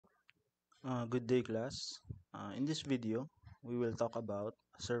Good day, class. In this video, we will talk about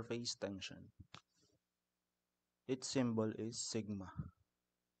surface tension. Its symbol is sigma.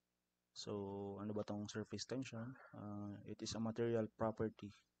 So, ano ba tong surface tension? It is a material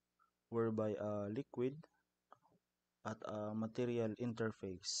property whereby a liquid at a material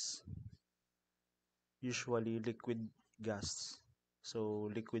interface, usually liquid gas.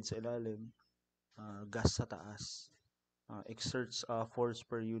 So, liquid sa ilalim, gas sa taas, exerts a force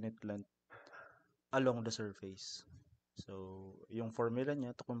per unit length along the surface. So, yung formula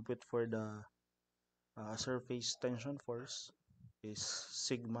niya to compute for the surface tension force is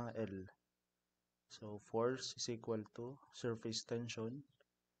sigma L. So force is equal to surface tension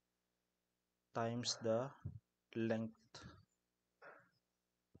times the length.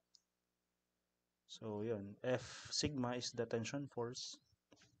 So yun, F sigma is the tension force.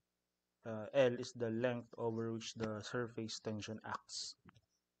 L is the length over which the surface tension acts.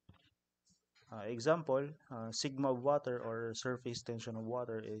 Example, sigma of water or surface tension of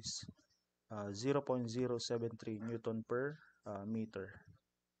water is 0.073 Newton per meter.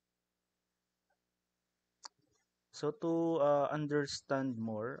 So to understand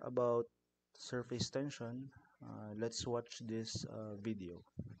more about surface tension, let's watch this video.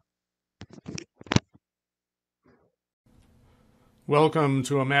 Welcome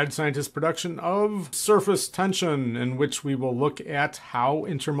to a Mad Scientist production of Surface Tension, in which we will look at how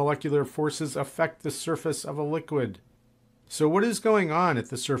intermolecular forces affect the surface of a liquid. So what is going on at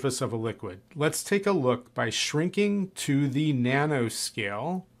the surface of a liquid? Let's take a look by shrinking to the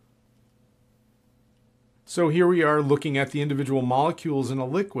nanoscale. So here we are looking at the individual molecules in a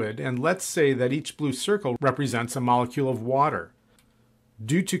liquid, and let's say that each blue circle represents a molecule of water.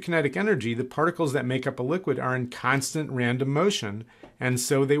 Due to kinetic energy, the particles that make up a liquid are in constant random motion, and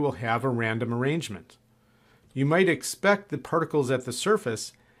so they will have a random arrangement. You might expect the particles at the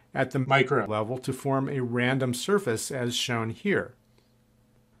surface at the micro level to form a random surface as shown here.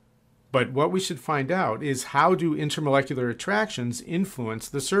 But what we should find out is how do intermolecular attractions influence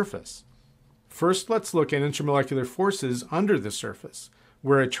the surface? First, let's look at intermolecular forces under the surface,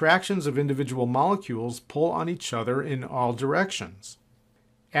 where attractions of individual molecules pull on each other in all directions.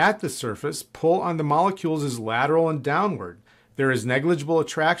 At the surface, pull on the molecules is lateral and downward. There is negligible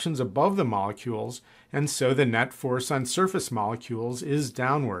attractions above the molecules, and so the net force on surface molecules is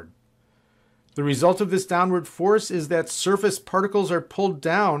downward. The result of this downward force is that surface particles are pulled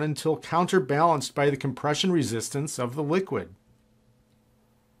down until counterbalanced by the compression resistance of the liquid.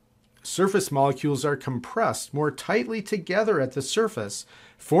 Surface molecules are compressed more tightly together at the surface,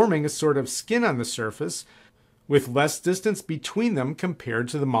 forming a sort of skin on the surface, with less distance between them compared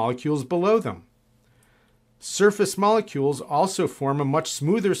to the molecules below them. Surface molecules also form a much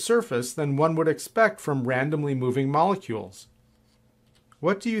smoother surface than one would expect from randomly moving molecules.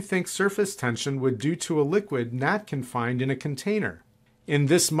 What do you think surface tension would do to a liquid not confined in a container? In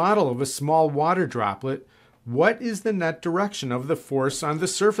this model of a small water droplet, what is the net direction of the force on the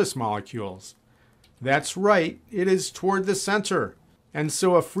surface molecules? That's right, it is toward the center. And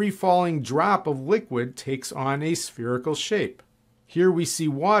so a free-falling drop of liquid takes on a spherical shape. Here we see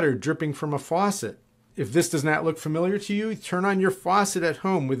water dripping from a faucet. If this does not look familiar to you, turn on your faucet at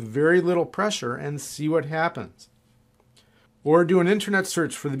home with very little pressure and see what happens. Or do an internet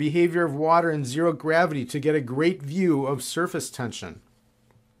search for the behavior of water in zero gravity to get a great view of surface tension.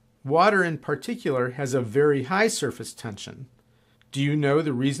 Water in particular has a very high surface tension. Do you know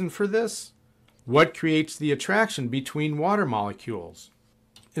the reason for this? What creates the attraction between water molecules?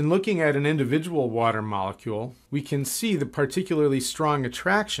 In looking at an individual water molecule, we can see the particularly strong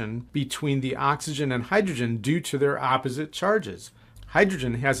attraction between the oxygen and hydrogen due to their opposite charges.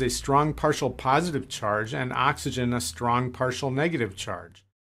 Hydrogen has a strong partial positive charge and oxygen a strong partial negative charge.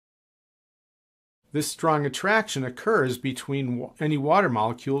 This strong attraction occurs between any water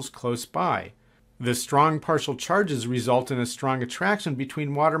molecules close by. The strong partial charges result in a strong attraction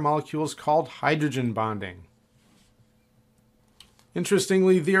between water molecules called hydrogen bonding.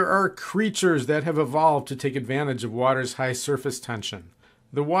 Interestingly, there are creatures that have evolved to take advantage of water's high surface tension.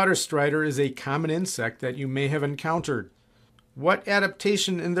 The water strider is a common insect that you may have encountered. What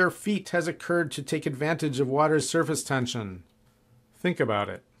adaptation in their feet has occurred to take advantage of water's surface tension? Think about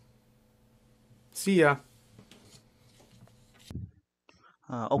it. See ya.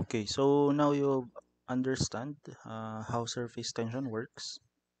 Okay, so now you understand how surface tension works.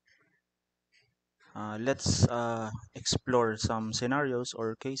 Let's explore some scenarios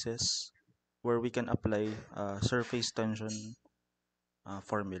or cases where we can apply surface tension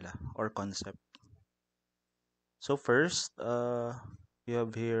formula or concept. So first, we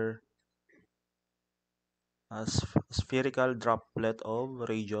have here a spherical droplet of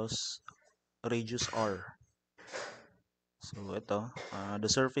radius radius r. So ito, the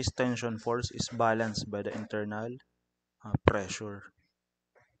surface tension force is balanced by the internal pressure.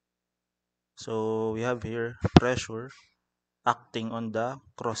 So we have here pressure acting on the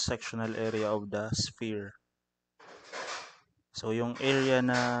cross-sectional area of the sphere. So yung area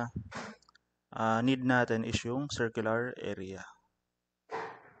na need natin is yung circular area.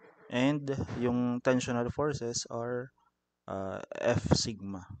 And yung tensional forces are F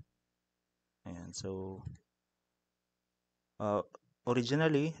sigma. Ayan, so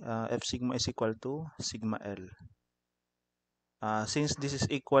originally, F sigma is equal to sigma L. Since this is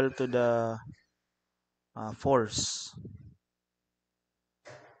equal to the force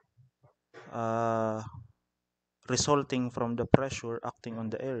resulting from the pressure acting on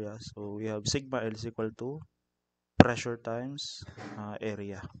the area, so we have sigma L is equal to pressure times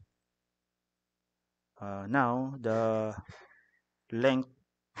area. Now, the length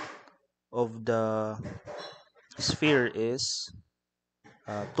of the sphere is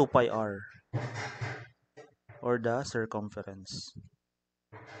 2 pi r, or the circumference.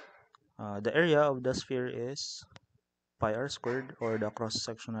 The area of the sphere is pi r squared, or the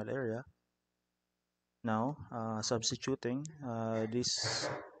cross-sectional area. Now, substituting these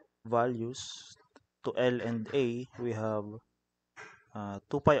values to L and A, we have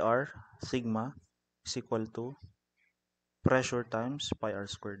 2 pi r sigma is equal to pressure times pi r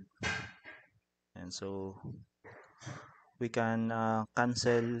squared. And so we can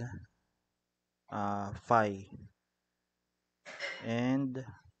cancel phi and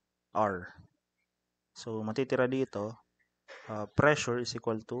r. So matitira dito, pressure is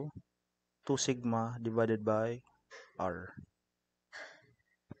equal to 2 sigma divided by r.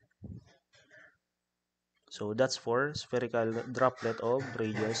 So that's for spherical droplet of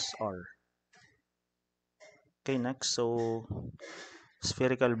radius r. Okay, next, so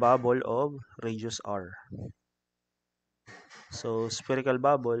spherical bubble of radius r. So spherical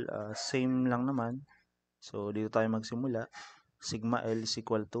bubble, same lang naman. So dito tayo magsimula. Sigma L is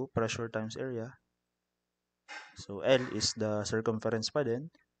equal to pressure times area. So L is the circumference pa din.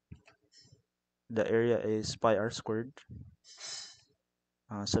 The area is pi r squared.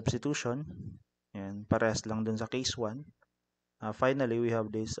 Substitution. Yan, parehas lang dun sa case 1. Finally, we have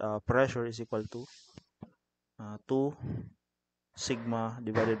this pressure is equal to 2 sigma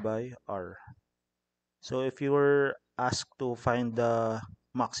divided by r. So if you were asked to find the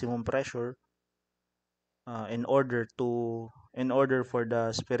maximum pressure in order for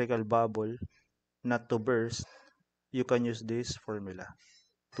the spherical bubble not to burst, you can use this formula,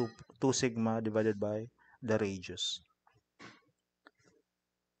 2 sigma divided by the radius.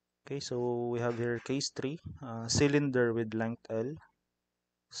 Okay, so we have here case 3, cylinder with length L.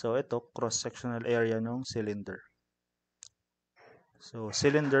 So ito, cross-sectional area ng cylinder. So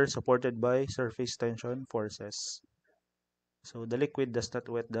cylinder supported by surface tension forces. So the liquid does not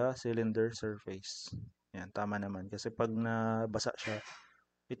wet the cylinder surface. Yan, tama naman. Kasi pag nabasa siya,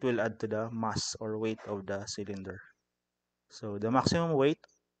 it will add to the mass or weight of the cylinder. So the maximum weight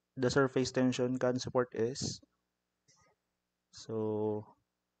the surface tension can support is, so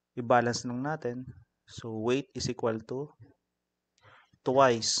i-balance lang natin. So weight is equal to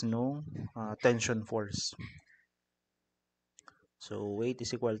twice nung tension force. So weight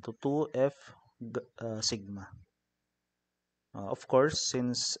is equal to 2F sigma. Of course,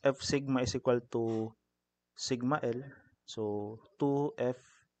 since F sigma is equal to sigma L, so 2F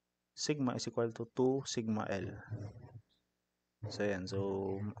sigma is equal to 2 sigma L. So yan,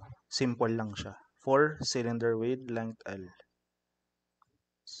 so simple lang siya for cylinder with length L.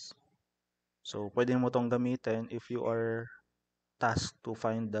 So pwede mo tong gamitin if you are tasked to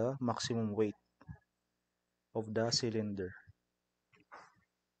find the maximum weight of the cylinder.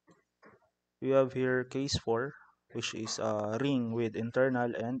 We have here case 4, which is a ring with internal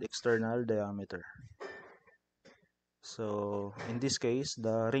and external diameter. So in this case,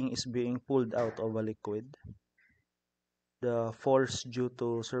 the ring is being pulled out of a liquid. The force due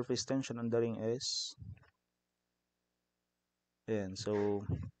to surface tension on the ring is, and so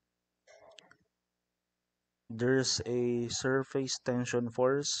there's a surface tension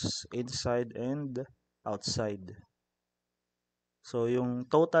force inside and outside. So yung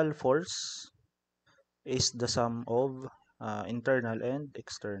total force is the sum of internal and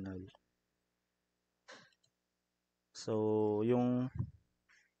external. So yung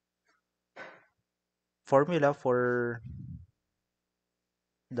formula for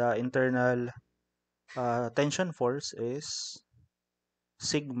the internal tension force is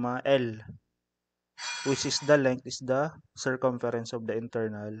sigma L, which is the length is the circumference of the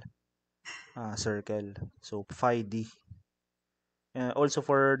internal circle. So phi d. Also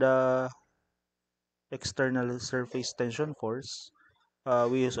for the external surface tension force,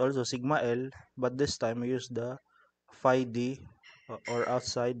 we use also sigma L, but this time we use the phi d or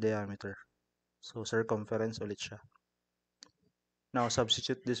outside diameter. So circumference ulit siya. Now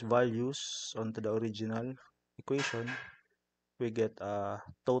substitute these values onto the original equation. We get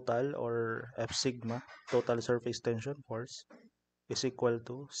total or F sigma, total surface tension force, is equal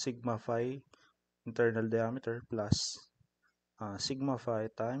to sigma phi internal diameter plus sigma phi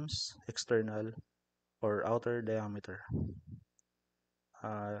times external or outer diameter.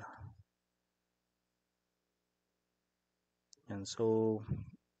 And so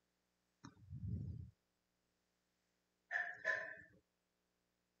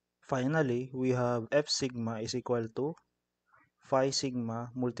finally, we have F sigma is equal to phi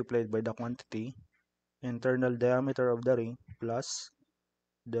sigma multiplied by the quantity internal diameter of the ring plus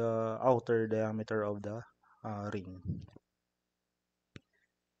the outer diameter of the ring.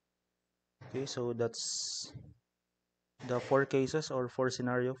 Okay, so that's the 4 cases or 4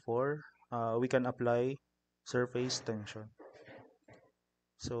 scenario for we can apply surface tension.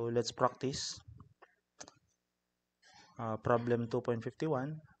 So let's practice. Problem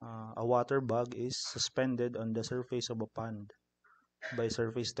 2.51. A water bug is suspended on the surface of a pond by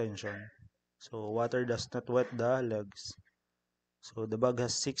surface tension. So water does not wet the legs. So the bug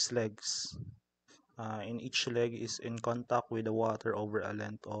has 6 legs. In each leg is in contact with the water over a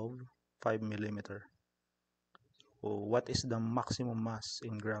length of 5 millimeter. So what is the maximum mass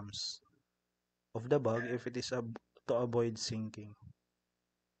in grams of the bug if it is to avoid sinking?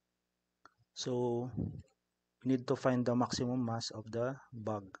 So we need to find the maximum mass of the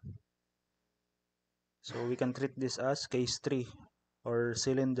bug. So we can treat this as case 3 or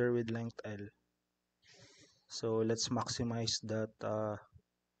cylinder with length L. So let's maximize that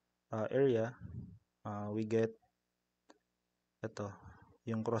area. We get ito,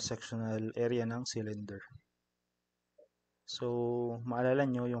 yung cross-sectional area ng cylinder. So maalala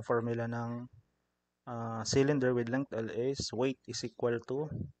nyo yung formula ng cylinder with length L is weight is equal to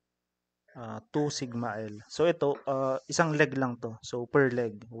 2 sigma L. So ito, isang leg lang to. So per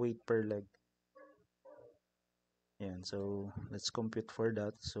leg, weight per leg. Yan, so let's compute for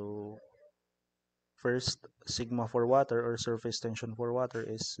that. So first, sigma for water or surface tension for water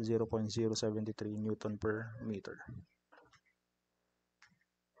is 0.073 Newton per meter.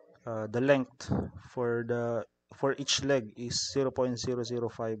 The length for each leg is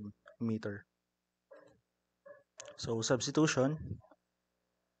 0.005 meter. So substitution.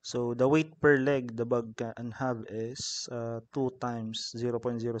 So the weight per leg the bug can have is 2 times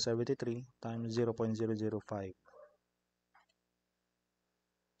 0.073 times 0.005.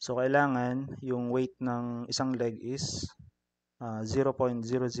 So kailangan yung weight ng isang leg is 0.0073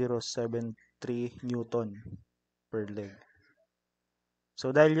 Newton per leg. So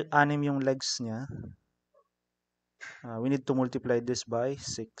dahil 6 yung legs niya, we need to multiply this by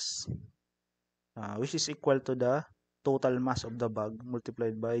 6, which is equal to the total mass of the bug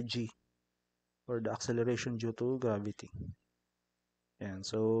multiplied by g, or the acceleration due to gravity. And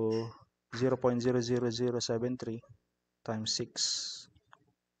so 0.00073 times 6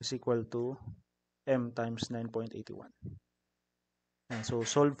 is equal to m times 9.81. And so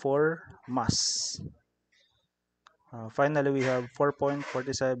solve for mass. Finally, we have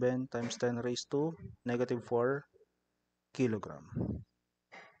 4.47 times 10 raised to negative 4 kilogram.